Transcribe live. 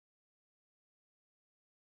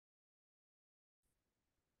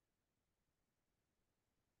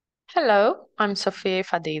Hello, I'm Sofia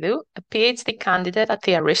Yfantidou, a PhD candidate at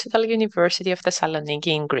the Aristotle University of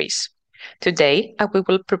Thessaloniki in Greece. Today, we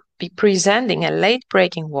will be presenting a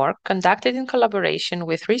late-breaking work conducted in collaboration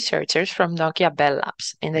with researchers from Nokia Bell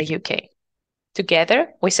Labs in the UK. Together,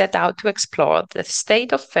 we set out to explore the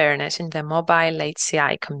state of fairness in the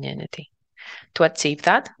MobileHCI community. To achieve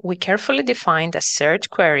that, we carefully defined a search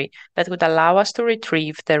query that would allow us to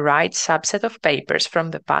retrieve the right subset of papers from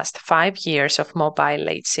the past 5 years of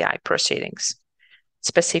MobileHCI proceedings.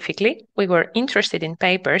 Specifically, we were interested in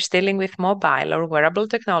papers dealing with mobile or wearable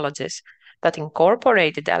technologies that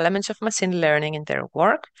incorporated elements of machine learning in their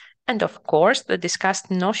work, and of course, that discussed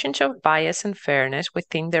notions of bias and fairness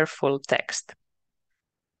within their full text.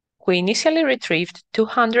 We initially retrieved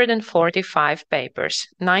 245 papers,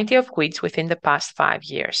 90 of which within the past 5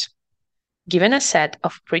 years. Given a set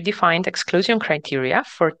of predefined exclusion criteria,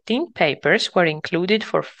 14 papers were included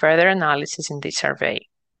for further analysis in this survey.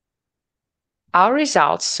 Our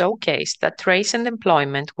results showcased that race and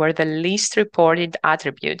employment were the least reported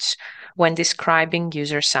attributes when describing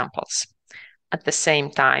user samples. At the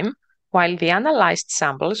same time, while the analyzed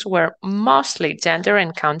samples were mostly gender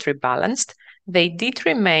and country balanced, they did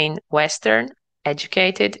remain Western,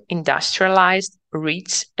 educated, industrialized,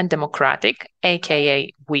 rich, and democratic, aka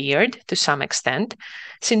weird to some extent,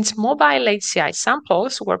 since MobileHCI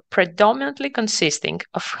samples were predominantly consisting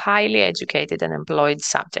of highly educated and employed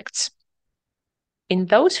subjects. In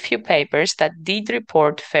those few papers that did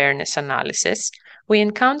report fairness analysis, we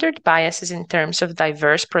encountered biases in terms of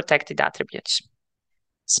diverse protected attributes.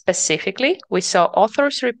 Specifically, we saw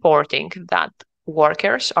authors reporting that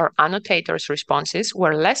workers' or annotators' responses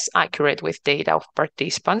were less accurate with data of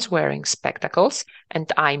participants wearing spectacles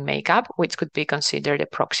and eye makeup, which could be considered a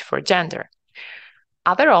proxy for gender.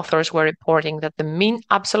 Other authors were reporting that the mean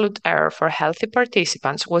absolute error for healthy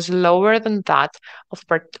participants was lower than that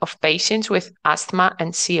of patients with asthma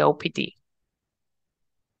and COPD.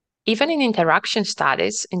 Even in interaction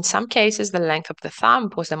studies, in some cases, the length of the thumb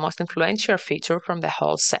was the most influential feature from the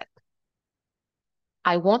whole set.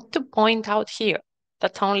 I want to point out here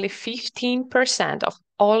that only 15% of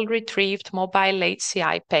all retrieved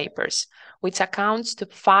MobileHCI papers, which accounts to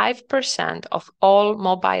 5% of all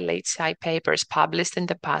MobileHCI papers published in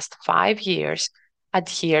the past 5 years,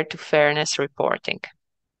 adhere to fairness reporting.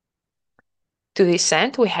 To this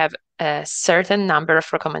end, we have a certain number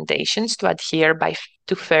of recommendations to adhere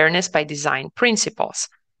to fairness by design principles.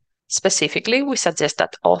 Specifically, we suggest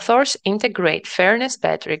that authors integrate fairness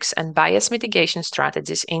metrics and bias mitigation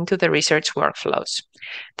strategies into the research workflows.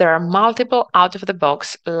 There are multiple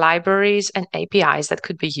out-of-the-box libraries and APIs that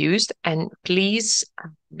could be used, and please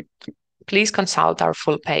consult our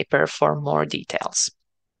full paper for more details.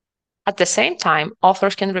 At the same time,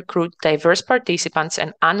 authors can recruit diverse participants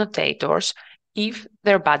and annotators if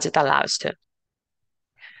their budget allows to.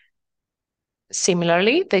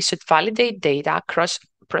 Similarly, they should validate data across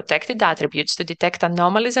protected attributes to detect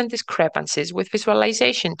anomalies and discrepancies with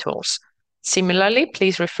visualization tools. Similarly,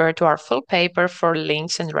 please refer to our full paper for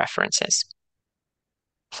links and references.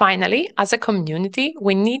 Finally, as a community,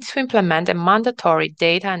 we need to implement a mandatory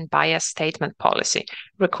data and bias statement policy,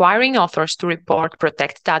 requiring authors to report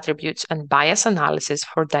protected attributes and bias analysis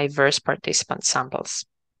for diverse participant samples.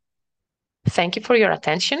 Thank you for your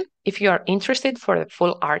attention. If you are interested for the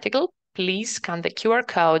full article, please scan the QR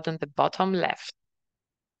code on the bottom left.